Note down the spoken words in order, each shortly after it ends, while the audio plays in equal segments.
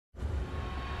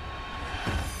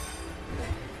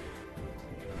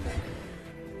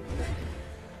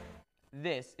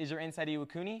This is your Inside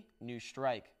Iwakuni News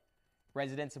Strike.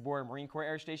 Residents aboard Marine Corps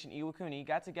Air Station Iwakuni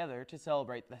got together to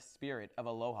celebrate the spirit of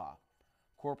Aloha.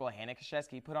 Corporal Hannah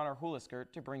Koscheski put on her hula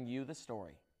skirt to bring you the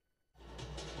story.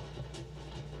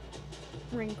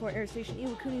 Marine Corps Air Station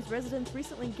Iwakuni's residents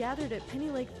recently gathered at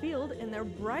Penny Lake Field in their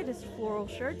brightest floral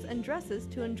shirts and dresses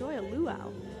to enjoy a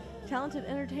luau. Talented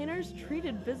entertainers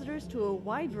treated visitors to a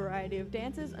wide variety of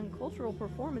dances and cultural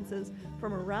performances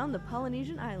from around the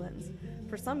Polynesian islands.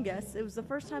 For some guests, it was the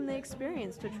first time they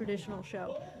experienced a traditional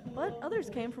show, but others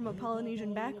came from a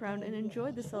Polynesian background and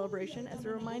enjoyed the celebration as a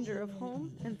reminder of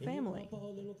home and family.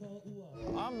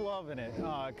 I'm loving it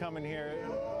coming here.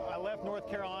 I left North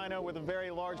Carolina with a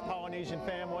very large Polynesian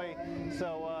family,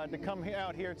 so to come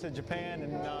out here to Japan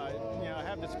and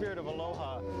have the spirit of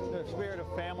Aloha, the spirit of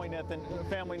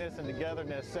familyness and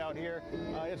togetherness out here,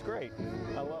 it's great.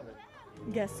 I love it.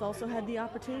 Guests also had the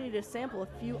opportunity to sample a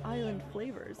few island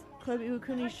flavors. Club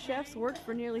Iwakuni's chefs worked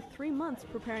for nearly 3 months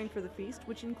preparing for the feast,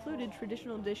 which included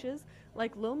traditional dishes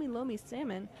like lomi lomi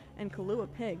salmon and kalua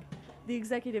pig. The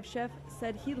executive chef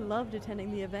said he loved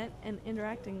attending the event and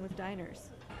interacting with diners.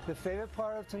 The favorite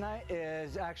part of tonight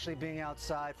is actually being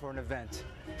outside for an event.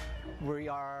 We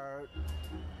are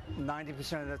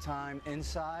 90% of the time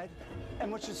inside,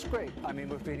 and which is great. I mean,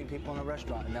 we're feeding people in a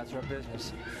restaurant, and that's our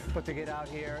business. But to get out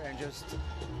here and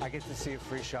I get to see a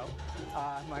free show.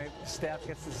 My staff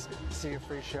gets to see a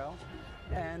free show,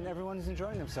 and everyone is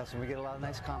enjoying themselves, and we get a lot of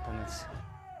nice compliments.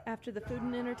 After the food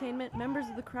and entertainment, members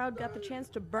of the crowd got the chance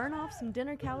to burn off some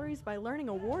dinner calories by learning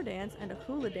a war dance and a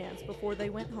hula dance before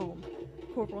they went home.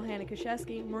 Corporal Hannah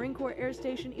Koscheski, Marine Corps Air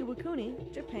Station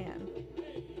Iwakuni, Japan.